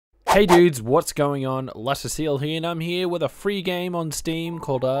Hey dudes, what's going on? Seal here, and I'm here with a free game on Steam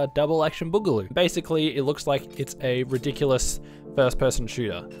called Double Action Boogaloo. Basically, it looks like it's a ridiculous first-person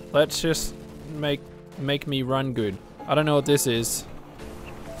shooter. Let's just make me run good. I don't know what this is.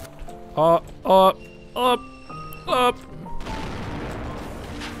 Up. Oh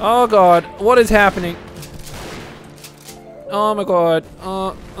god, what is happening? Oh my god.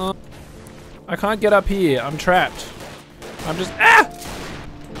 I can't get up here. I'm trapped. I'm just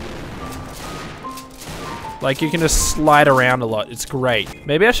Like, you can just slide around a lot. It's great.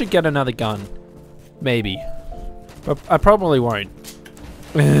 Maybe I should get another gun. Maybe. But I probably won't.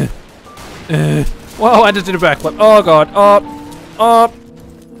 Whoa, I just did a backflip. Oh god. Up.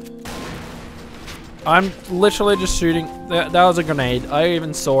 I'm literally just shooting. That was a grenade. I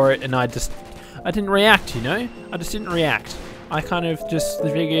even saw it and I didn't react, you know? I just didn't react. I kind of just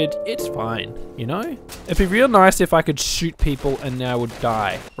figured, it's fine, you know? It'd be real nice if I could shoot people and I would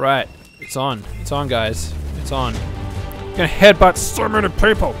die. Right, it's on. It's on, guys. It's on. I'm gonna headbutt so many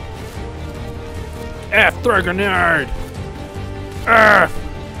people. Throw a grenade.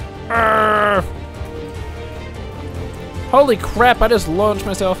 Holy crap, I just launched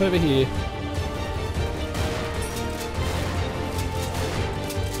myself over here.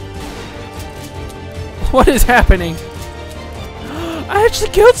 What is happening? I actually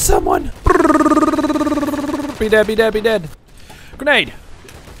killed someone! Be dead, be dead, be dead. Grenade!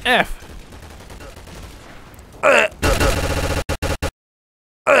 F.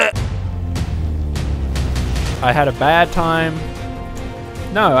 I had a bad time.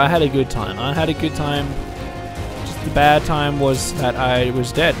 No, I had a good time. I had a good time. Just the bad time was that I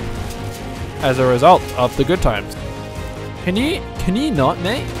was dead. As a result of the good times. Can you not,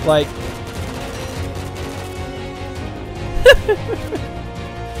 mate? Like...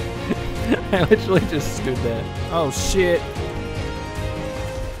 I literally just stood there. Oh shit.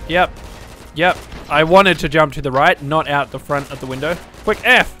 Yep. I wanted to jump to the right, not out the front of the window. Quick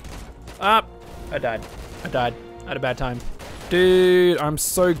F! Up! I died. I had a bad time. Dude, I'm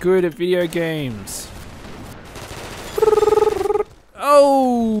so good at video games.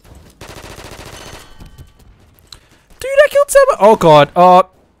 Oh! Dude, I killed someone! Oh god.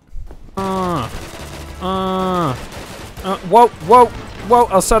 Whoa,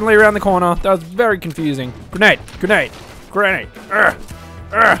 I was suddenly around the corner. That was very confusing. Grenade.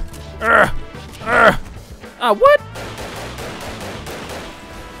 What?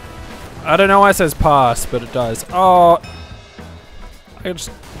 I don't know why it says pass, but it does. Oh.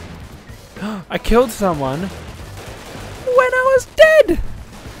 I killed someone when I was dead.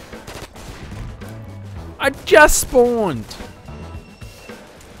 I just spawned.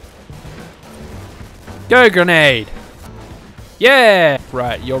 Go grenade. Yeah!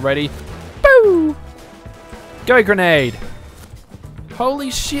 Right, you're ready. Boo! Go grenade! Holy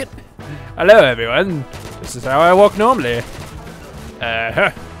shit! Hello everyone. This is how I walk normally.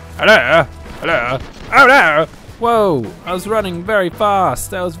 Hello. Oh no! Whoa! I was running very fast.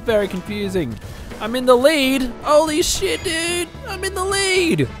 That was very confusing. I'm in the lead. Holy shit, dude! I'm in the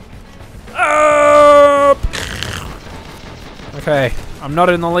lead. Okay, I'm not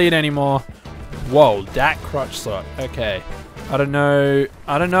in the lead anymore. Whoa, that crotch shot. Okay. I don't know,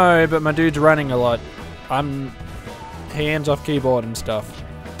 but my dude's running a lot. I'm hands off keyboard and stuff.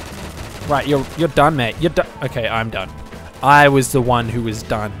 Right, you're done, mate. You're done. Okay, I'm done. I was the one who was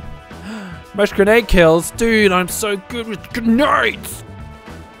done. Most grenade kills. Dude, I'm so good with grenades.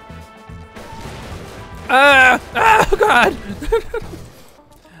 Oh god.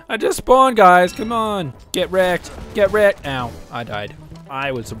 I just spawned, guys. Come on. Get wrecked. Get wrecked. Ow, I died.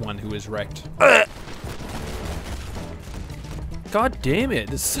 I was the one who was wrecked. God damn it,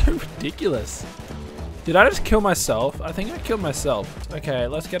 this is so ridiculous. Did I just kill myself? I think I killed myself. Okay,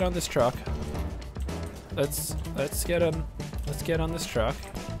 let's get on this truck. Let's get on this truck.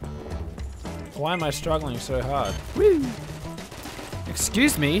 Why am I struggling so hard? Woo!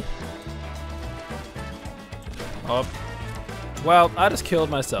 Excuse me? Oh. Well, I just killed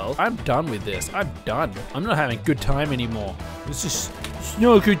myself. I'm done with this. I'm done. I'm not having a good time anymore. It's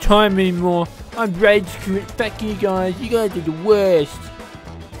not a good time anymore. I'm rage quit. Fuck you guys. You guys are the worst.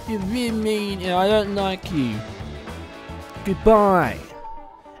 You're really mean and I don't like you. Goodbye.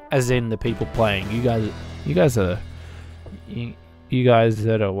 As in the people playing. You guys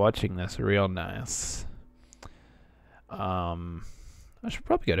that are watching this are real nice. I should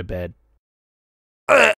probably go to bed.